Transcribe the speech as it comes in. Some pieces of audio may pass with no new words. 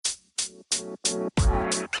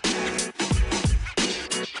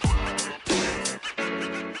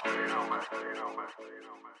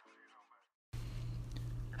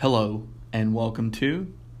Hello, and welcome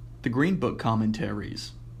to the Green Book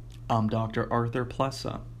Commentaries. I'm Dr. Arthur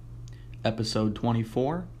Plessa. Episode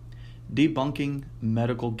 24, Debunking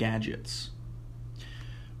Medical Gadgets.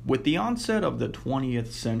 With the onset of the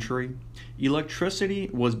 20th century, electricity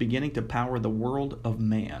was beginning to power the world of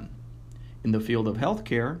man. In the field of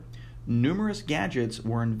healthcare, numerous gadgets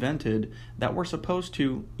were invented that were supposed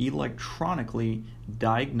to electronically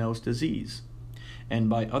diagnose disease, and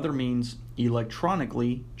by other means,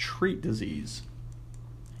 electronically treat disease.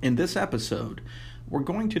 In this episode, we're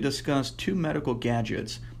going to discuss two medical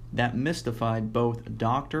gadgets that mystified both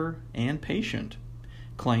doctor and patient,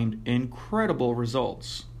 claimed incredible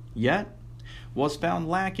results, yet was found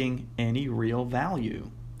lacking any real value,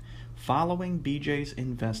 following BJ's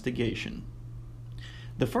investigation.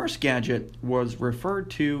 The first gadget was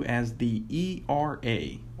referred to as the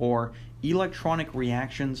ERA, or Electronic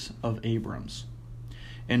Reactions of Abrams.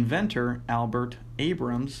 Inventor Albert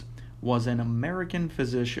Abrams was an American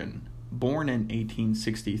physician, born in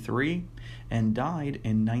 1863 and died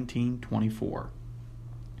in 1924.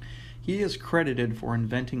 He is credited for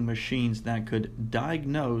inventing machines that could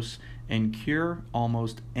diagnose and cure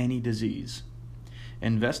almost any disease.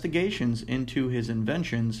 Investigations into his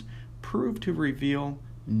inventions proved to reveal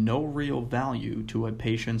no real value to a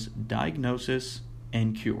patient's diagnosis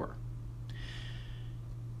and cure.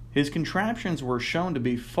 His contraptions were shown to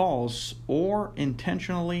be false or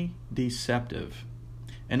intentionally deceptive.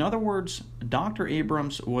 In other words, Dr.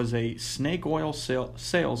 Abrams was a snake oil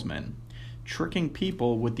salesman, tricking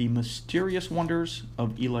people with the mysterious wonders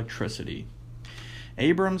of electricity.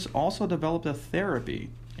 Abrams also developed a therapy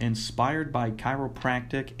inspired by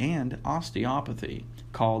chiropractic and osteopathy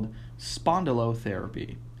called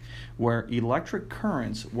spondylotherapy, where electric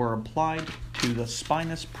currents were applied to the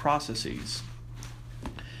spinous processes.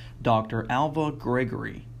 Dr. Alva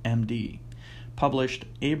Gregory, MD, published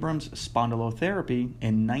Abrams' spondylotherapy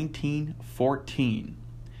in 1914.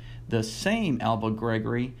 The same Alva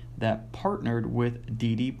Gregory that partnered with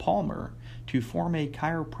D.D. Palmer to form a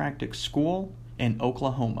chiropractic school in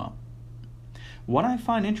Oklahoma. What I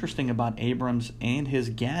find interesting about Abrams and his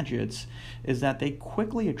gadgets is that they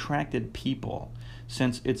quickly attracted people,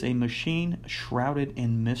 since it's a machine shrouded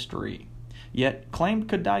in mystery, yet claimed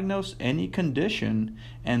could diagnose any condition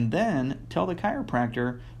and then tell the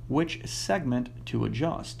chiropractor which segment to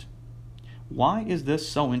adjust. Why is this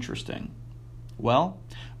so interesting? Well,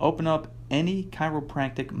 open up any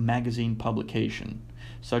chiropractic magazine publication,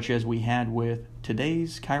 such as we had with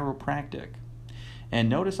Today's Chiropractic, and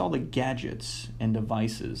notice all the gadgets and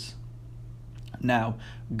devices. Now,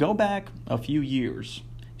 go back a few years,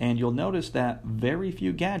 and you'll notice that very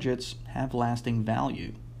few gadgets have lasting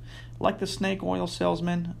value, like the snake oil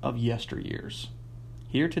salesman of yesteryears.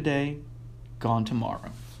 Here today, gone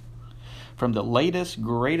tomorrow. From the latest,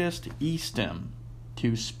 greatest e-stim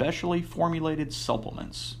to specially formulated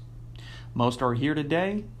supplements, most are here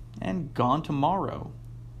today and gone tomorrow.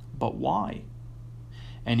 But why?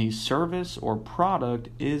 Any service or product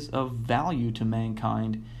is of value to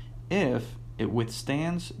mankind if it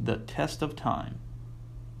withstands the test of time.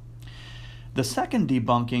 The second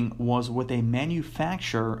debunking was with a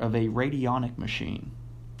manufacturer of a radionic machine.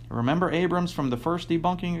 Remember Abrams from the first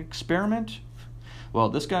debunking experiment? Well,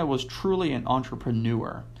 this guy was truly an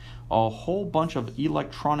entrepreneur. A whole bunch of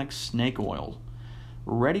electronic snake oil,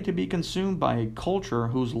 ready to be consumed by a culture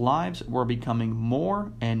whose lives were becoming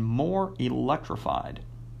more and more electrified.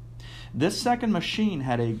 This second machine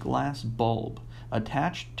had a glass bulb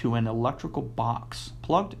attached to an electrical box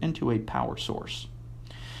plugged into a power source.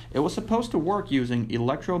 It was supposed to work using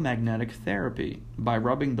electromagnetic therapy by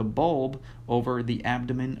rubbing the bulb over the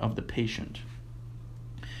abdomen of the patient.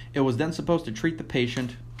 It was then supposed to treat the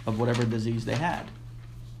patient of whatever disease they had.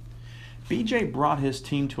 BJ brought his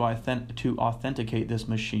team to authenticate this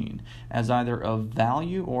machine as either of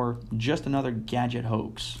value or just another gadget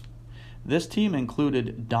hoax. This team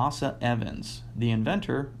included Dasa Evans, the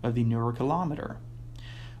inventor of the Neurocalometer.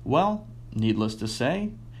 Well, needless to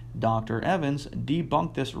say, Dr. Evans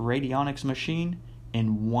debunked this radionics machine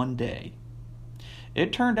in one day.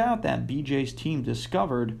 It turned out that BJ's team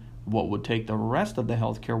discovered what would take the rest of the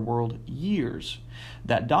healthcare world years,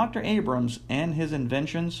 that Dr. Abrams and his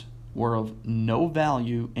inventions were of no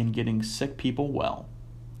value in getting sick people well.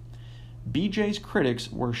 BJ's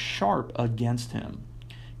critics were sharp against him,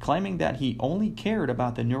 claiming that he only cared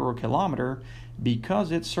about the neurocalometer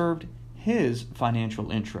because it served his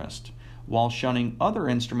financial interest, while shunning other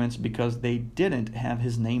instruments because they didn't have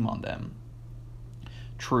his name on them.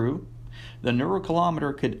 True, The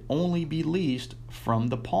neurocalometer could only be leased from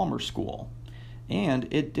the Palmer School, and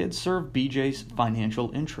it did serve BJ's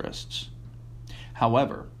financial interests.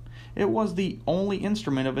 However, it was the only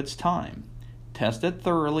instrument of its time. Tested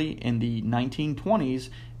thoroughly in the 1920s,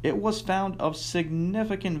 it was found of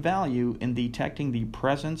significant value in detecting the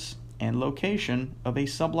presence and location of a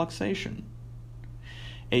subluxation.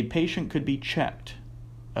 A patient could be checked,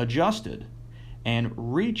 adjusted, and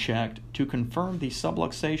rechecked to confirm the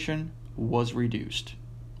subluxation was reduced.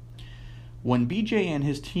 When BJ and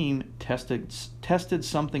his team tested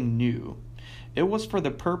something new, it was for the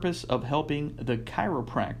purpose of helping the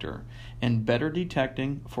chiropractor in better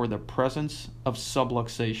detecting for the presence of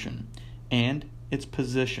subluxation and its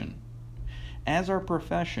position, as our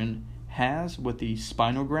profession has with the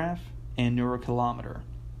spinograph and neurocalometer.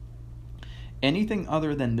 Anything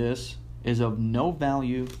other than this is of no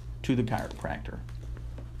value to the chiropractor.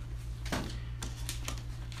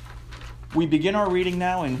 We begin our reading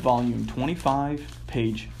now in volume 25,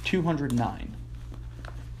 page 209.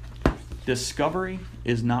 Discovery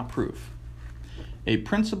is not proof. A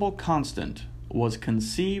principal constant was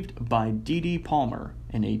conceived by D.D. Palmer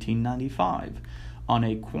in 1895 on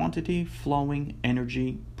a quantity flowing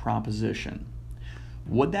energy proposition.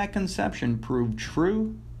 Would that conception prove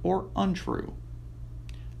true or untrue?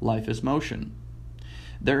 Life is motion.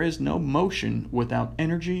 There is no motion without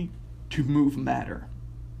energy to move matter.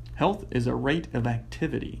 Health is a rate of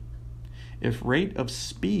activity. If rate of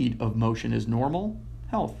speed of motion is normal,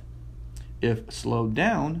 health. If slowed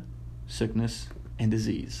down, sickness and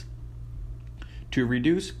disease. To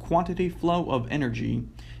reduce quantity flow of energy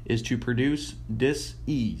is to produce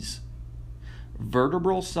dis-ease.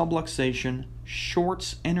 Vertebral subluxation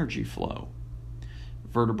shorts energy flow.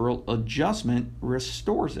 Vertebral adjustment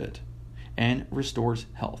restores it and restores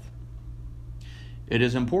health. It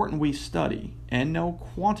is important we study and know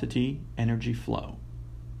quantity energy flow.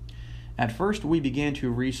 At first, we began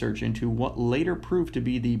to research into what later proved to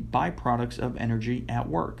be the byproducts of energy at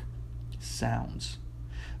work: sounds,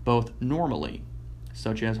 both normally,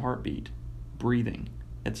 such as heartbeat, breathing,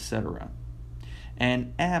 etc.,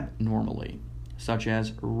 and abnormally, such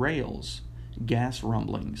as rales, gas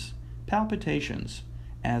rumblings, palpitations,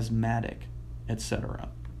 asthmatic, etc.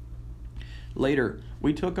 Later,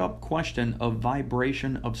 we took up question of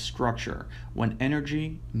vibration of structure when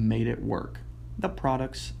energy made it work, the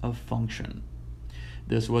products of function.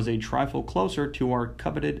 This was a trifle closer to our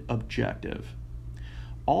coveted objective.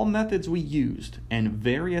 All methods we used and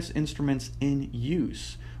various instruments in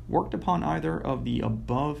use worked upon either of the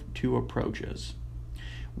above two approaches.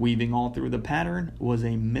 Weaving all through the pattern was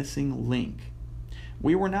a missing link.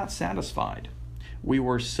 We were not satisfied. We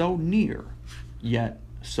were so near, yet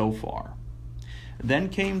so far. Then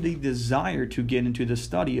came the desire to get into the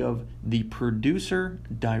study of the producer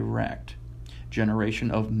direct,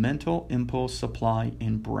 generation of mental impulse supply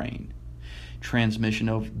in brain, transmission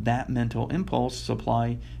of that mental impulse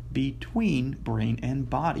supply between brain and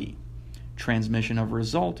body, transmission of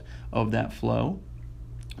result of that flow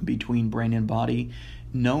between brain and body,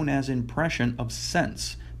 known as impression of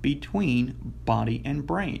sense between body and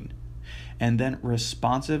brain, and then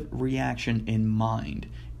responsive reaction in mind,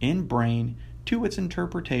 in brain, to its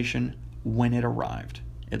interpretation when it arrived,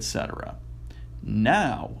 etc.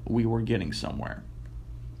 Now we were getting somewhere.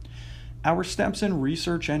 Our steps in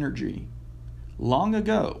research energy. Long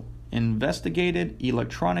ago, investigated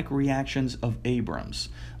electronic reactions of Abrams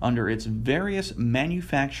under its various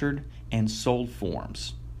manufactured and sold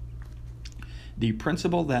forms. The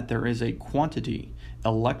principle that there is a quantity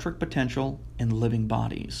electric potential in living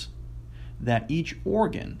bodies, that each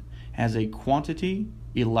organ has a quantity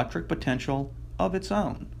electric potential of its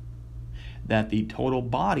own, that the total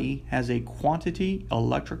body has a quantity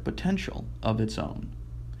electric potential of its own,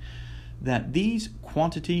 that these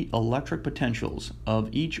quantity electric potentials of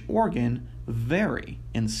each organ vary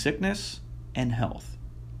in sickness and health,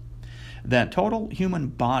 that total human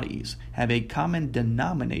bodies have a common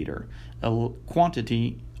denominator,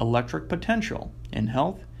 quantity electric potential in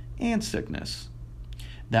health and sickness,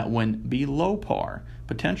 that when below par,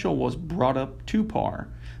 potential was brought up to par,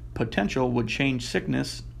 potential would change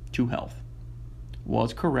sickness to health,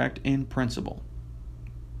 was correct in principle.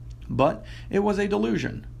 But it was a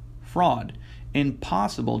delusion, fraud,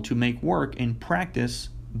 impossible to make work in practice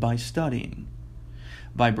by studying.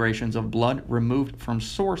 Vibrations of blood removed from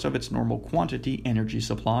source of its normal quantity energy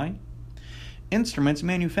supply. Instruments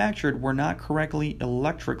manufactured were not correctly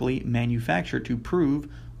electrically manufactured to prove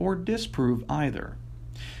or disprove either.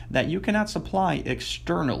 That you cannot supply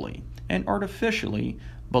externally and artificially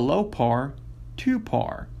below par to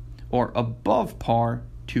par, or above par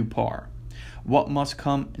to par, what must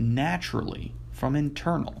come naturally from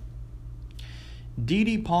internal.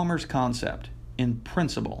 D.D. Palmer's concept, in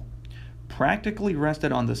principle, practically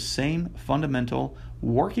rested on the same fundamental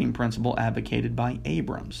working principle advocated by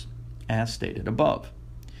Abrams, as stated above.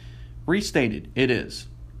 Restated, it is: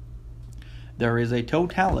 there is a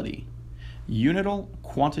totality, unital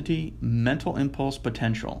quantity mental impulse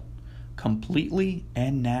potential, completely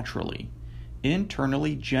and naturally,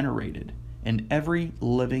 internally generated in every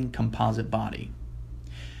living composite body.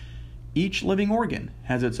 Each living organ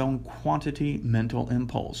has its own quantity mental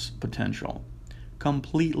impulse potential,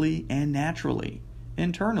 completely and naturally,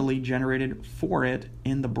 internally generated for it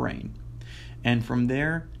in the brain, and from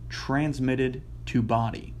there transmitted to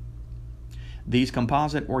body. These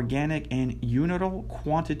composite organic and unital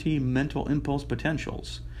quantity mental impulse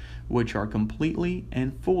potentials, which are completely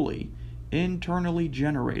and fully internally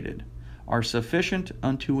generated, are sufficient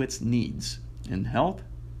unto its needs in health,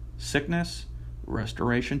 sickness,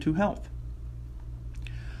 restoration to health.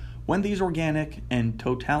 When these organic and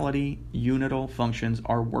totality unital functions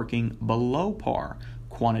are working below par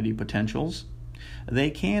quantity potentials,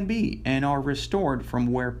 they can be and are restored from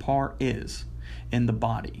where par is in the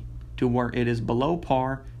body to where it is below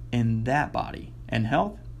par in that body, and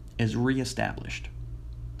health is reestablished.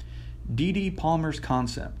 D.D. Palmer's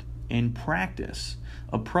concept, in practice,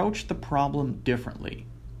 approached the problem differently.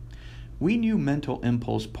 We knew mental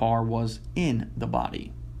impulse par was in the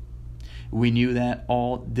body. We knew that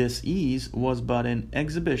all dis-ease was but an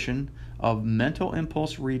exhibition of mental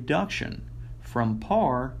impulse reduction from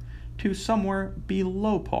par to somewhere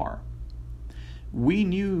below par. We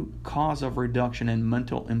knew cause of reduction in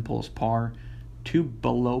mental impulse par to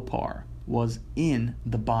below par was in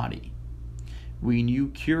the body. We knew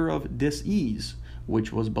cure of dis-ease,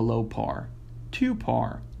 which was below par, to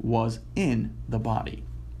par was in the body.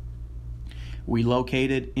 We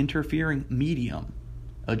located interfering medium,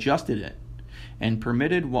 adjusted it, and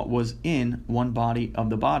permitted what was in one part of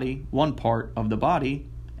the body,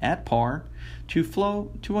 at par, to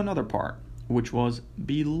flow to another part, which was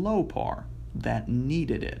below par, that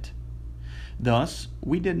needed it. Thus,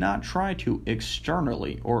 we did not try to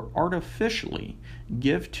externally or artificially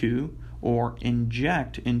give to or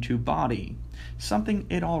inject into body something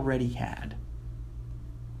it already had.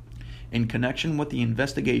 In connection with the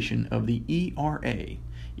investigation of the ERA,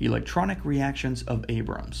 electronic reactions of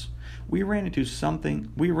Abrams, we ran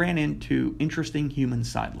into interesting human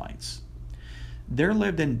sidelights. There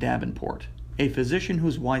lived in Davenport a physician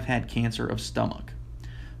whose wife had cancer of stomach.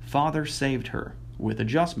 Father saved her with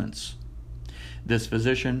adjustments. This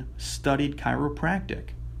physician studied chiropractic,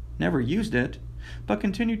 never used it, but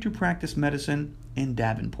continued to practice medicine in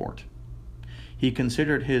Davenport. He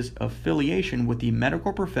considered his affiliation with the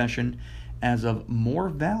medical profession as of more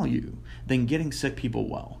value than getting sick people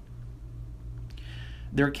well.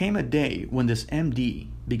 There came a day when this MD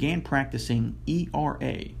began practicing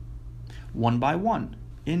ERA, one by one,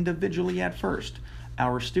 individually at first.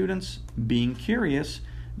 Our students, being curious,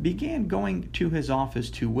 began going to his office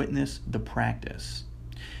to witness the practice.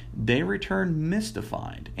 They returned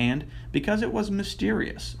mystified, and because it was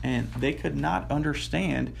mysterious and they could not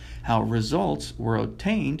understand how results were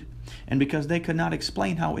obtained, and because they could not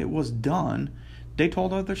explain how it was done, they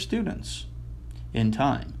told other students. In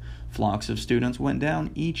time, flocks of students went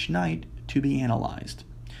down each night to be analyzed,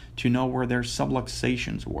 to know where their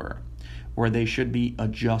subluxations were, where they should be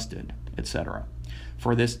adjusted, etc.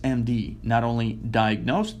 For this MD not only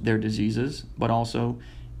diagnosed their diseases, but also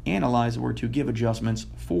analyzed where to give adjustments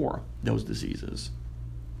for those diseases.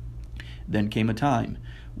 Then came a time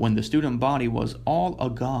when the student body was all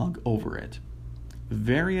agog over it.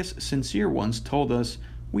 Various sincere ones told us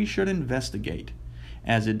we should investigate,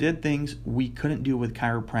 as it did things we couldn't do with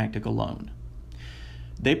chiropractic alone.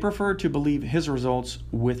 They preferred to believe his results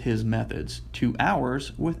with his methods to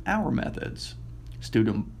ours with our methods.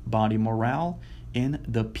 Student body morale in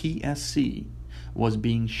the PSC was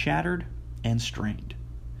being shattered and strained.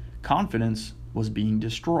 Confidence was being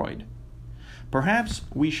destroyed. Perhaps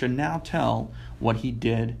we should now tell what he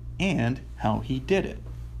did and how he did it.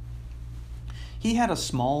 He had a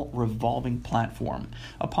small revolving platform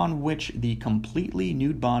upon which the completely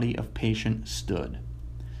nude body of patient stood.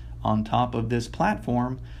 On top of this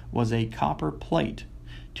platform was a copper plate,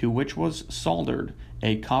 to which was soldered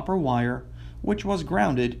a copper wire which was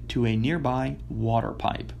grounded to a nearby water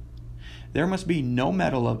pipe. There must be no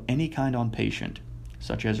metal of any kind on patient,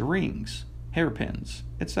 such as rings, hairpins,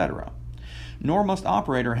 etc., nor must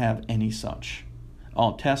operator have any such.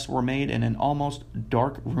 All tests were made in an almost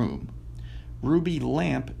dark room, ruby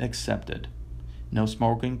lamp excepted. No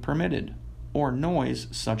smoking permitted, or noise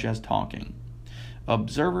such as talking.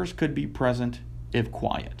 Observers could be present if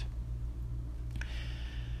quiet.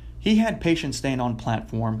 He had patients stand on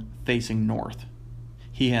platform facing north.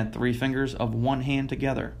 He had 3 fingers of one hand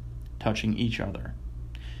together, touching each other.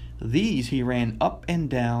 These he ran up and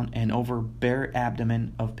down and over bare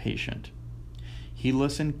abdomen of patient. He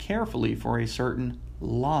listened carefully for a certain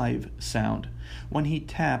live sound when he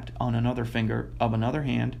tapped on another finger of another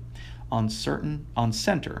hand on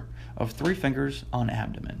center of 3 fingers on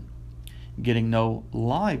abdomen. Getting no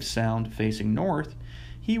live sound facing north,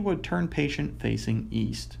 he would turn patient facing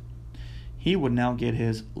east. He would now get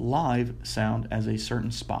his live sound at a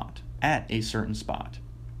certain spot.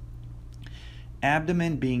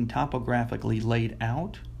 Abdomen being topographically laid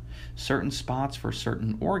out, certain spots for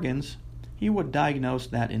certain organs, he would diagnose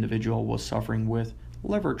that individual was suffering with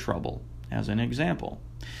liver trouble, as an example,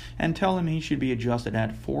 and tell him he should be adjusted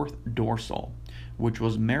at 4th dorsal, which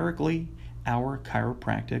was merely our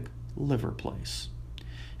chiropractic liver place.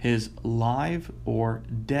 His live or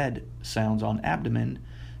dead sounds on abdomen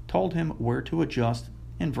told him where to adjust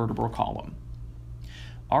in vertebral column.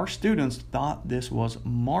 Our students thought this was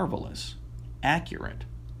marvelous, accurate,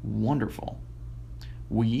 wonderful.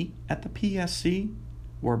 We at the PSC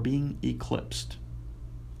were being eclipsed.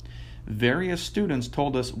 Various students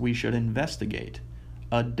told us we should investigate,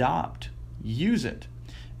 adopt, use it,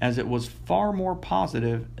 as it was far more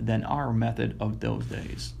positive than our method of those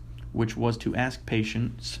days, which was to ask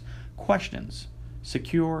patients questions,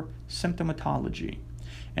 secure symptomatology,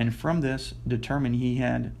 and from this determine he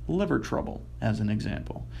had liver trouble, as an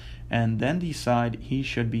example, and then decide he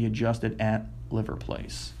should be adjusted at liver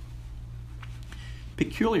place.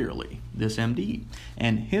 Peculiarly, this MD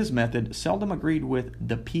and his method seldom agreed with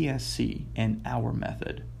the PSC and our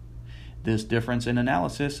method. This difference in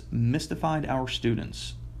analysis mystified our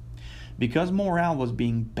students. Because morale was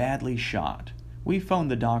being badly shot, we phoned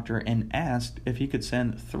the doctor and asked if we could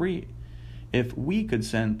send 3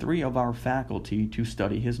 of our faculty to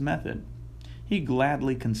study his method. He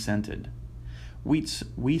gladly consented. We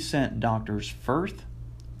sent Doctors Firth,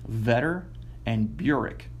 Vetter, and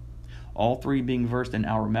Burek, all 3 being versed in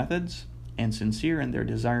our methods and sincere in their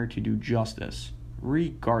desire to do justice,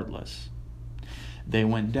 regardless. They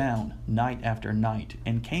went down night after night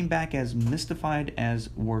and came back as mystified as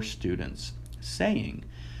were students, saying,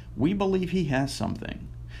 "We believe he has something,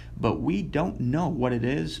 but we don't know what it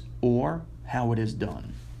is or how it is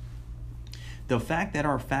done." The fact that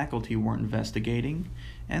our faculty were investigating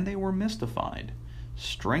and they were mystified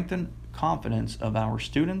strengthened confidence of our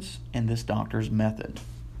students in this doctor's method.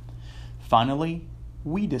 Finally,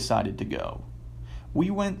 we decided to go. We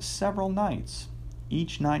went several nights,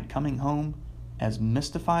 each night coming home as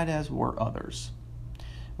mystified as were others.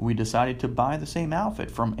 We decided to buy the same outfit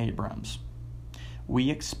from Abrams. We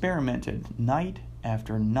experimented night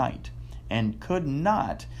after night and could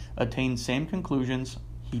not attain same conclusions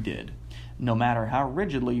he did, no matter how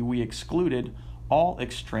rigidly we excluded all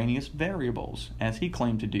extraneous variables, as he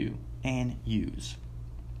claimed to do and use.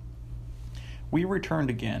 We returned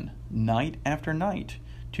again, night after night,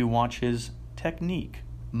 to watch his technique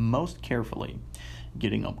most carefully,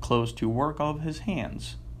 getting up close to work of his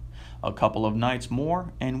hands. A couple of nights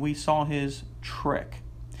more, and we saw his trick,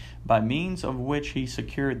 by means of which he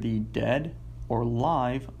secured the dead or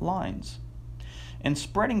live lines. In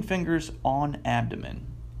spreading fingers on abdomen,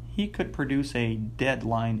 he could produce a dead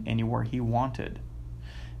line anywhere he wanted.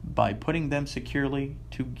 By putting them securely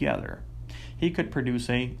together, he could produce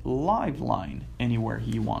a live line anywhere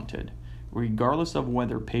he wanted, regardless of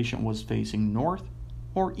whether patient was facing north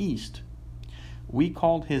or east. We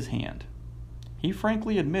called his hand. He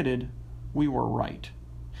frankly admitted we were right,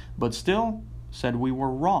 but still said we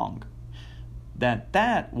were wrong,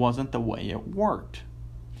 that wasn't the way it worked.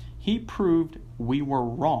 He proved we were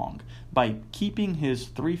wrong by keeping his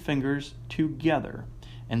 3 fingers together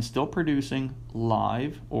and still producing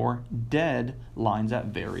live or dead lines at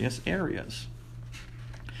various areas.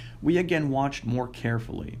 We again watched more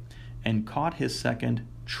carefully and caught his second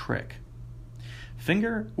trick.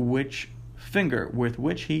 Finger with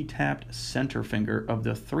which he tapped center finger of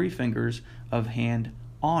the 3 fingers of hand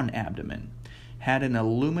on abdomen had an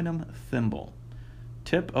aluminum thimble,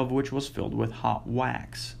 tip of which was filled with hot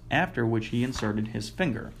wax, after which he inserted his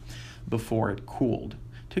finger before it cooled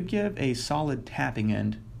to give a solid tapping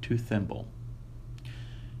end to thimble.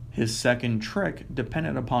 His second trick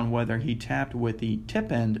depended upon whether he tapped with the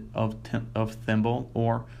tip end of thimble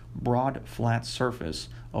or broad flat surface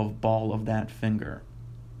of ball of that finger.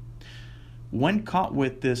 When caught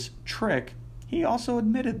with this trick, he also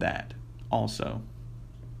admitted that also.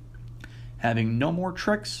 Having no more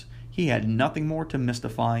tricks, he had nothing more to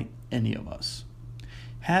mystify any of us.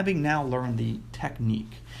 Having now learned the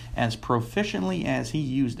technique as proficiently as he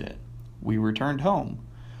used it, we returned home,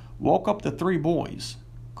 woke up the 3 boys,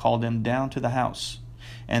 called them down to the house,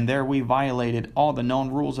 and there we violated all the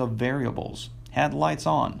known rules of variables, had lights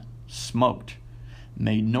on, smoked,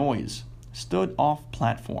 made noise, stood off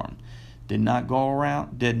platform, did not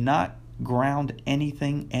ground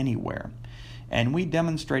anything anywhere, and we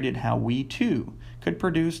demonstrated how we too could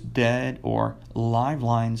produce dead or live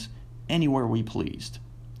lines anywhere we pleased.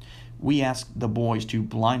 We asked the boys to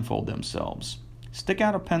blindfold themselves, stick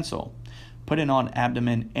out a pencil, put it on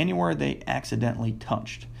abdomen anywhere they accidentally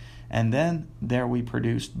touched, and then there we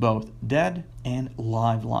produced both dead and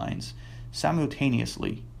live lines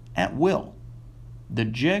simultaneously, at will. The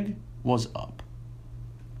jig was up.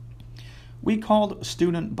 We called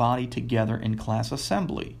student body together in class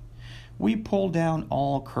assembly. We pulled down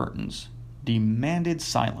all curtains, demanded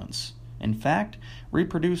silence. In fact,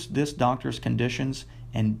 reproduced this doctor's conditions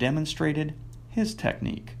and demonstrated his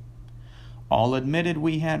technique. All admitted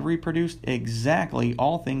we had reproduced exactly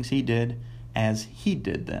all things he did as he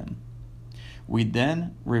did them. We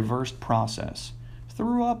then reversed process,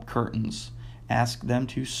 threw up curtains, asked them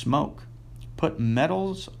to smoke, put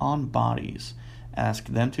medals on bodies,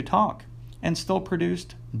 asked them to talk, and still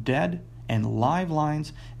produced dead and live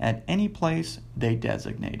lines at any place they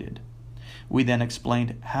designated. We then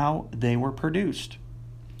explained how they were produced.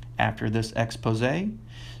 After this expose,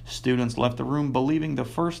 students left the room believing the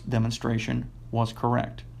first demonstration was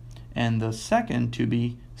correct, and the second to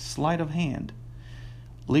be sleight of hand,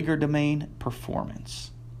 legerdemain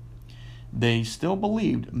performance. They still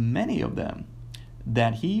believed, many of them,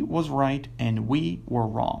 that he was right and we were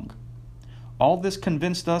wrong. All this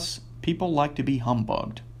convinced us people like to be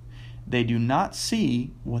humbugged. They do not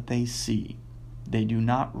see what they see. They do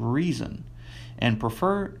not reason, and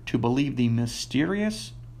prefer to believe the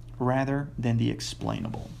mysterious rather than the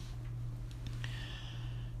explainable.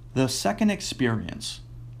 The second experience.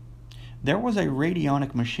 There was a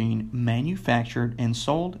radionic machine manufactured and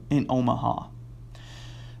sold in Omaha.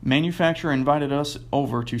 Manufacturer invited us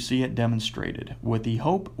over to see it demonstrated, with the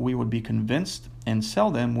hope we would be convinced and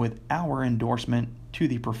sell them with our endorsement to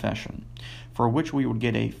the profession, for which we would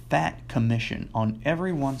get a fat commission on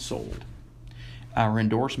every one sold. Our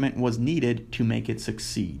endorsement was needed to make it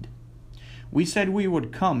succeed. We said we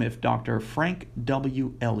would come if Dr. Frank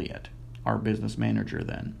W. Elliott, our business manager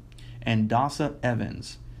then, and Dasa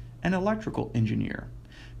Evans, an electrical engineer,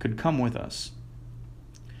 could come with us.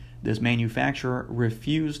 This manufacturer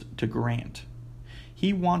refused to grant.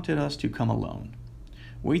 He wanted us to come alone.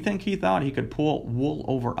 We think he thought he could pull wool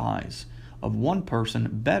over eyes of one person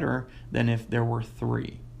better than if there were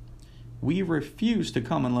 3. We refused to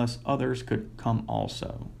come unless others could come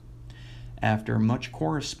also. After much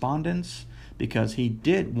correspondence, because he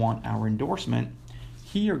did want our endorsement,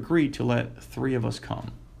 he agreed to let 3 of us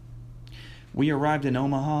come. We arrived in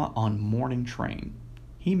Omaha on morning train.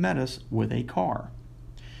 He met us with a car.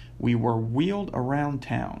 We were wheeled around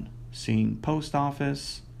town, seeing post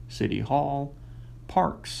office, city hall,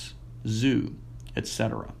 parks, zoo,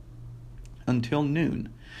 etc., until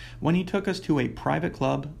noon, when he took us to a private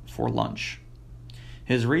club for lunch.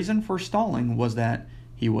 His reason for stalling was that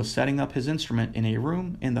he was setting up his instrument in a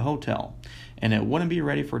room in the hotel, and it wouldn't be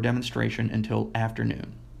ready for demonstration until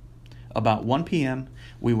afternoon. About 1 p.m.,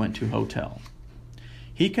 we went to hotel.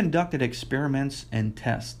 He conducted experiments and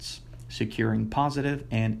tests, securing positive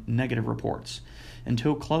and negative reports,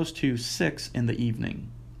 until close to 6 in the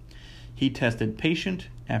evening. He tested patient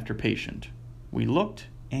after patient. We looked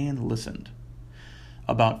and listened.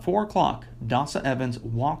 About 4 o'clock, Dasa Evans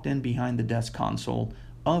walked in behind the desk console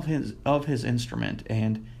of his instrument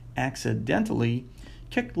and accidentally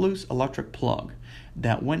kicked loose electric plug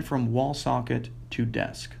that went from wall socket to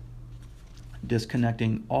desk,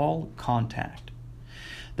 disconnecting all contact.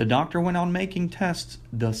 The doctor went on making tests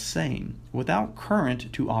the same, without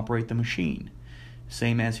current to operate the machine,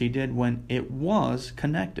 same as he did when it was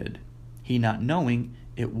connected, he not knowing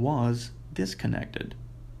it was disconnected.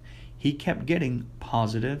 He kept getting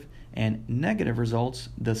positive and negative results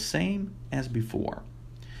the same as before.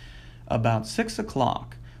 About 6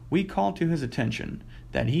 o'clock, we called to his attention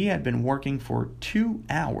that he had been working for 2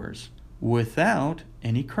 hours without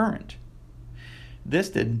any current. This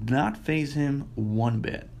did not faze him one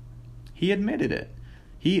bit. He admitted it.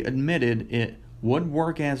 He admitted it would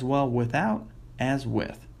work as well without as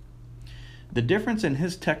with. The difference in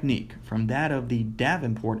his technique from that of the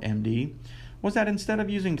Davenport MD was that instead of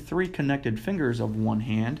using 3 connected fingers of one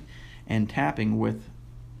hand and tapping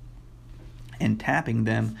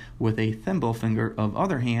them with a thimble finger of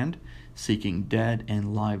other hand, seeking dead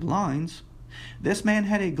and live lines, This man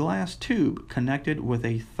had a glass tube connected with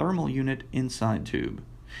a thermal unit inside tube.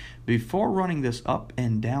 Before running this up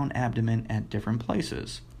and down abdomen at different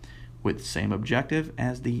places, with same objective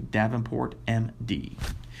as the Davenport MD,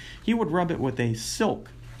 he would rub it with a silk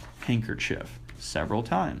handkerchief several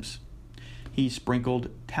times. He sprinkled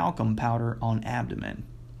talcum powder on abdomen,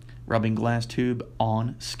 rubbing glass tube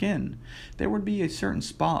on skin. There would be a certain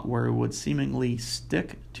spot where it would seemingly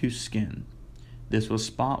stick to skin. This was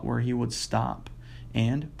spot where he would stop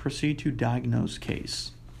and proceed to diagnose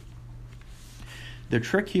case. The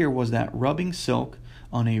trick here was that rubbing silk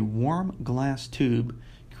on a warm glass tube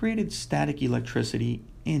created static electricity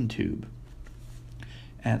in tube.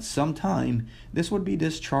 At some time, this would be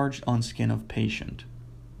discharged on skin of patient.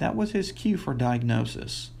 That was his cue for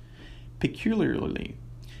diagnosis. Peculiarly,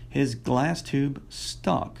 his glass tube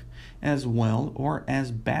stuck as well or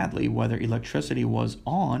as badly whether electricity was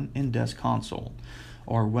on in desk console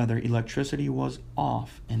or whether electricity was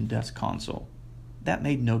off in desk console. That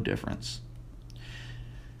made no difference.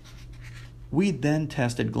 We then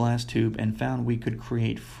tested glass tube and found we could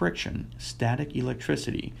create friction, static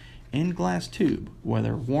electricity, in glass tube,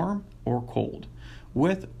 whether warm or cold,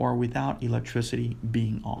 with or without electricity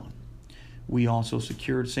being on. We also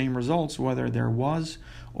secured same results whether there was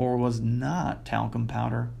or was not talcum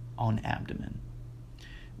powder on abdomen.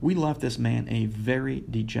 We left this man a very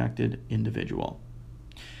dejected individual.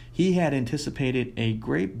 He had anticipated a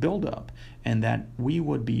great buildup and that we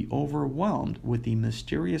would be overwhelmed with the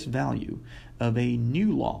mysterious value of a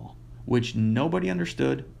new law which nobody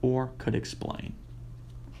understood or could explain.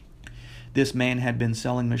 This man had been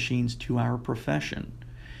selling machines to our profession.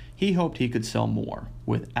 He hoped he could sell more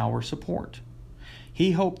with our support.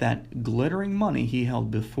 He hoped that glittering money he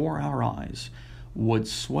held before our eyes would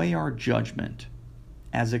sway our judgment.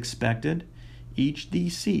 As expected, each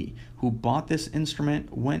DC who bought this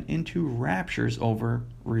instrument went into raptures over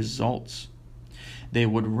results. They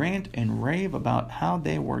would rant and rave about how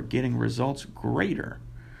they were getting results greater.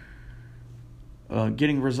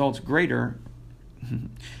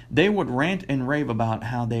 They would rant and rave about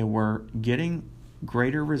how they were getting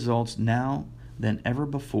greater results now than ever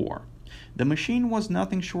before. The machine was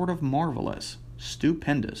nothing short of marvelous,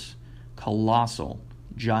 stupendous, colossal,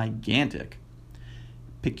 gigantic.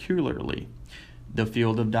 Peculiarly, the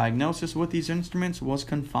field of diagnosis with these instruments was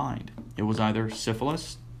confined. It was either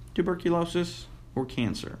syphilis, tuberculosis, or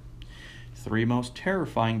cancer. 3 most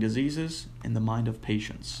terrifying diseases in the mind of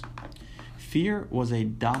patients. Fear was a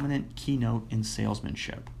dominant keynote in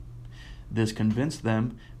salesmanship. This convinced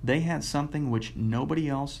them they had something which nobody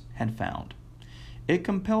else had found. It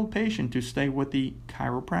compelled patient to stay with the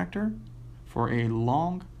chiropractor for a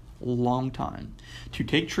long time, to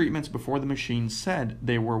take treatments before the machine said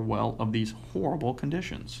they were well of these horrible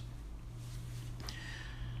conditions.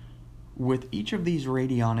 With each of these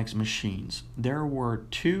radionics machines, there were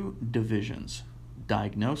 2 divisions,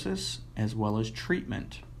 diagnosis as well as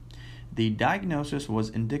treatment. The diagnosis was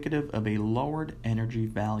indicative of a lowered energy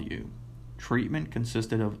value. Treatment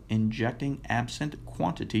consisted of injecting absent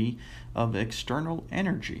quantity of external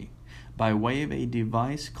energy by way of a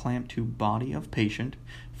device clamped to body of patient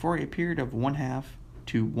for a period of 1/2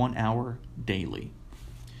 to 1 hour daily.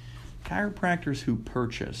 Chiropractors who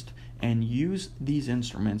purchased and used these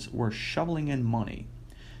instruments were shoveling in money.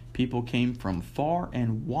 People came from far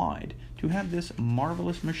and wide to have this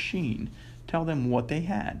marvelous machine tell them what they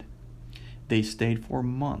had. They stayed for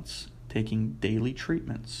months taking daily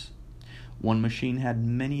treatments. One machine had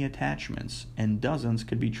many attachments, and dozens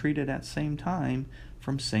could be treated at same time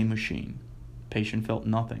from same machine. Patient felt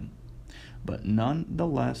nothing, but none the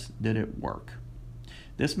less did it work.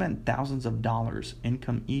 This meant thousands of dollars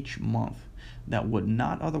income each month that would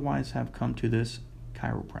not otherwise have come to this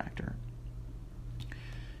chiropractor.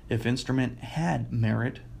 If instrument had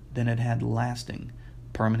merit, then it had lasting,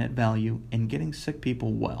 permanent value in getting sick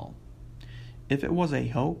people well. If it was a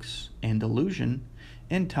hoax and delusion,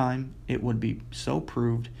 in time it would be so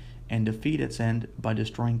proved and defeat its end by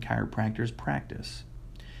destroying chiropractor's practice.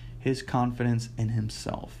 His confidence in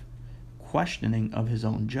himself, questioning of his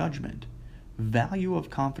own judgment, value of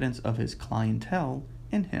confidence of his clientele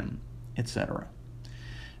in him, etc.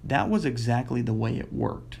 That was exactly the way it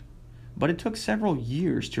worked, but it took several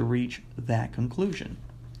years to reach that conclusion.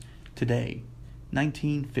 Today,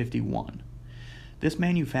 1951, this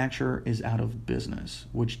manufacturer is out of business,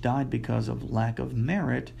 which died because of lack of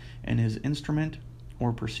merit in his instrument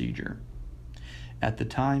or procedure. At the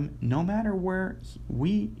time, no matter what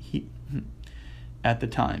we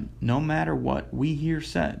hear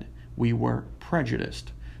said, we were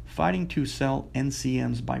prejudiced, fighting to sell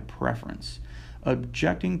NCMs by preference,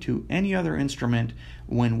 objecting to any other instrument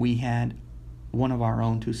when we had one of our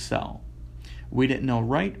own to sell. We didn't know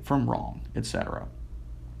right from wrong, etc.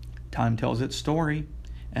 Time tells its story,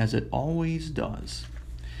 as it always does.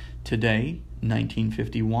 Today,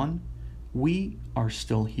 1951, we are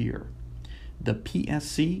still here. The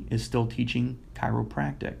PSC is still teaching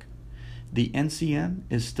chiropractic. The NCM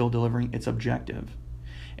is still delivering its objective.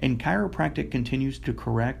 And chiropractic continues to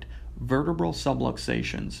correct vertebral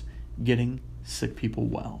subluxations, getting sick people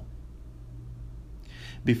well.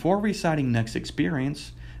 Before reciting next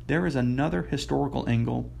experience, there is another historical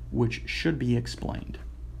angle which should be explained.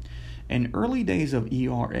 In early days of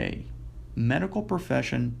ERA, medical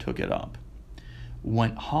profession took it up,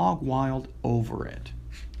 went hog wild over it.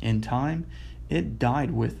 In time, it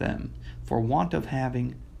died with them for want of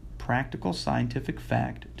having practical scientific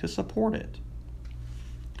fact to support it.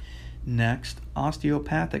 Next,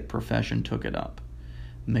 osteopathic profession took it up.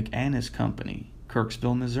 McAnnis Company,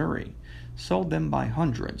 Kirksville, Missouri, sold them by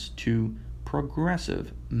hundreds to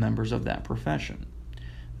progressive members of that profession.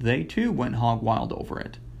 They too went hog wild over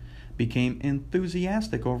it, became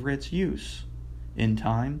enthusiastic over its use. In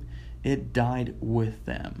time, it died with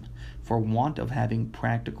them for want of having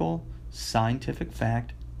practical, scientific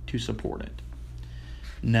fact to support it.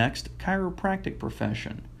 Next, chiropractic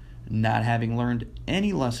profession, not having learned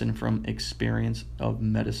any lesson from experience of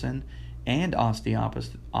medicine and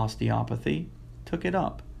osteopathy, took it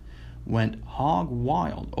up, went hog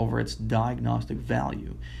wild over its diagnostic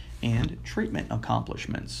value and treatment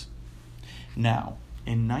accomplishments. Now,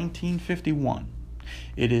 in 1951,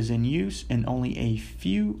 it is in use in only a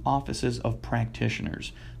few offices of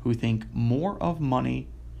practitioners who think more of money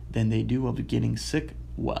than they do of getting sick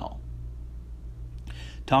well.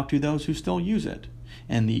 Talk to those who still use it,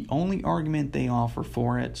 and the only argument they offer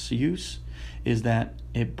for its use is that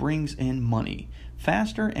it brings in money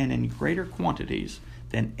faster and in greater quantities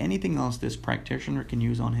than anything else this practitioner can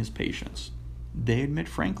use on his patients. They admit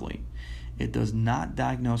frankly, it does not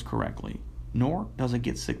diagnose correctly, nor does it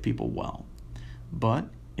get sick people well. But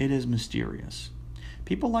it is mysterious.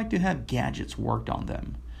 People like to have gadgets worked on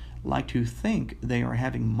them, like to think they are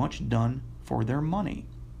having much done for their money,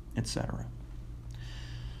 etc.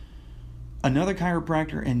 Another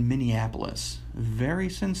chiropractor in Minneapolis, very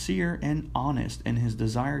sincere and honest in his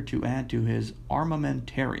desire to add to his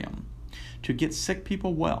armamentarium, to get sick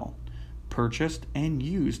people well, purchased and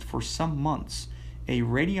used for some months a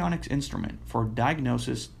radionics instrument for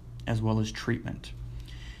diagnosis as well as treatment.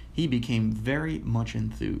 He became very much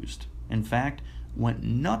enthused. In fact, went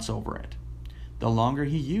nuts over it. The longer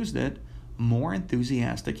he used it, more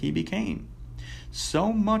enthusiastic he became.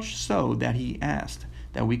 So much so that he asked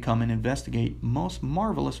that we come and investigate most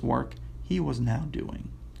marvelous work he was now doing,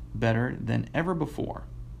 better than ever before,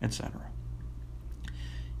 etc.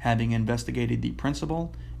 Having investigated the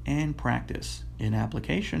principle and practice in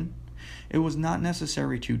application, it was not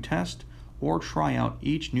necessary to test or try out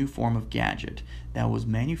each new form of gadget that was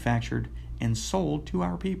manufactured and sold to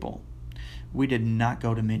our people. We did not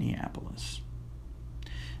go to Minneapolis.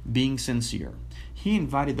 Being sincere, he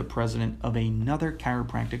invited the president of another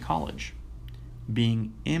chiropractic college.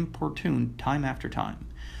 Being importuned time after time,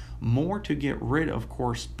 more to get rid of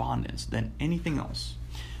correspondence than anything else,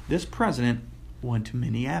 this president went to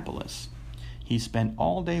Minneapolis. He spent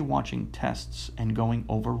all day watching tests and going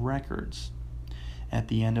over records. At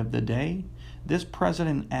the end of the day, this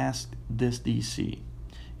president asked this DC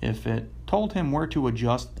if it told him where to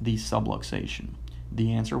adjust the subluxation.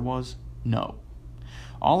 The answer was no.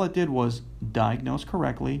 All it did was diagnose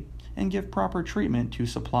correctly and give proper treatment to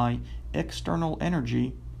supply external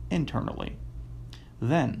energy internally.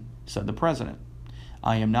 Then, said the president,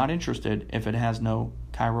 I am not interested if it has no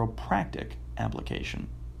chiropractic application.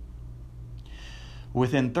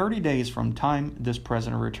 Within 30 days from time this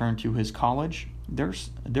president returned to his college,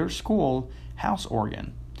 their school house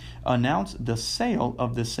organ announced the sale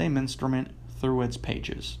of the same instrument through its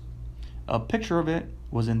pages. A picture of it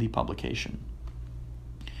was in the publication.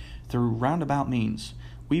 Through roundabout means,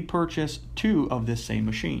 we purchased 2 of this same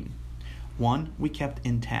machine. One we kept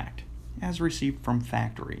intact, as received from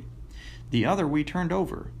factory. The other we turned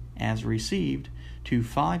over, as received, to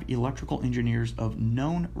 5 electrical engineers of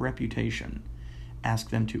known reputation.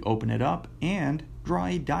 Asked them to open it up and draw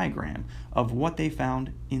a diagram of what they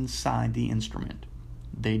found inside the instrument.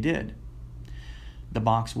 They did. The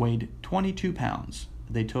box weighed 22 pounds.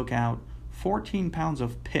 They took out 14 pounds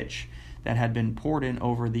of pitch that had been poured in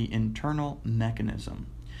over the internal mechanism.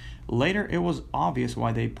 Later, it was obvious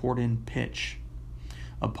why they poured in pitch.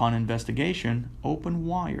 Upon investigation, open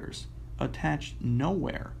wires, attached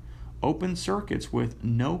nowhere, open circuits with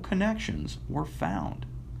no connections were found.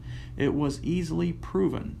 It was easily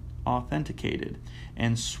proven, authenticated,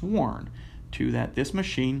 and sworn to that this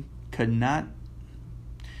machine could not.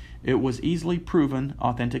 It was easily proven,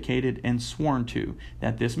 authenticated, and sworn to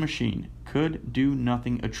that this machine could do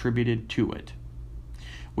nothing attributed to it.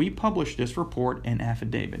 We published this report and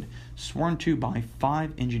affidavit, sworn to by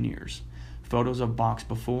 5 engineers, photos of box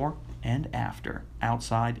before and after,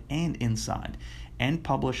 outside and inside, and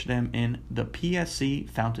published them in the PSC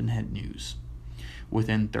Fountainhead News.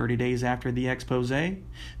 Within 30 days after the expose,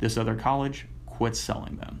 this other college quit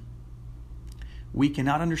selling them. We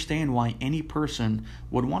cannot understand why any person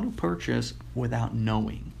would want to purchase without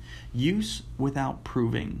knowing, use without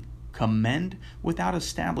proving, commend without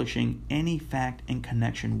establishing any fact in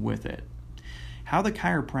connection with it. How the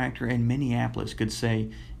chiropractor in Minneapolis could say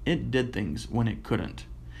it did things when it couldn't.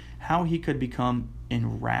 How he could become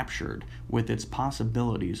enraptured with its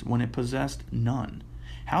possibilities when it possessed none.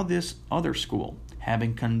 How this other school,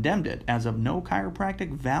 having condemned it as of no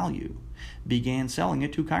chiropractic value, began selling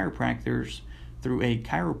it to chiropractors through a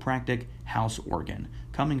chiropractic house organ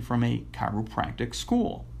coming from a chiropractic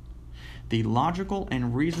school. The logical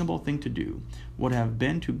and reasonable thing to do would have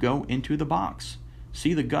been to go into the box,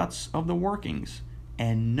 see the guts of the workings,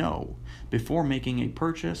 and know before making a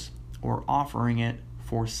purchase or offering it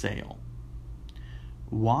for sale.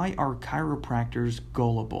 Why are chiropractors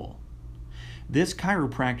gullible? This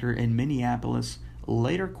chiropractor in Minneapolis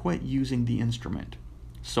later quit using the instrument,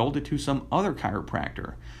 sold it to some other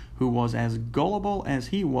chiropractor who was as gullible as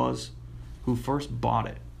he was who first bought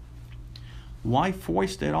it. Why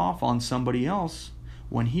foist it off on somebody else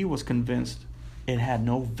when he was convinced it had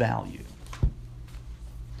no value?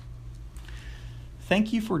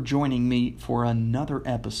 Thank you for joining me for another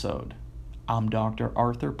episode. I'm Dr.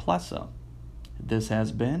 Arthur Plessa. This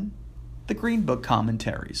has been the Green Book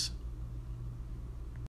Commentaries.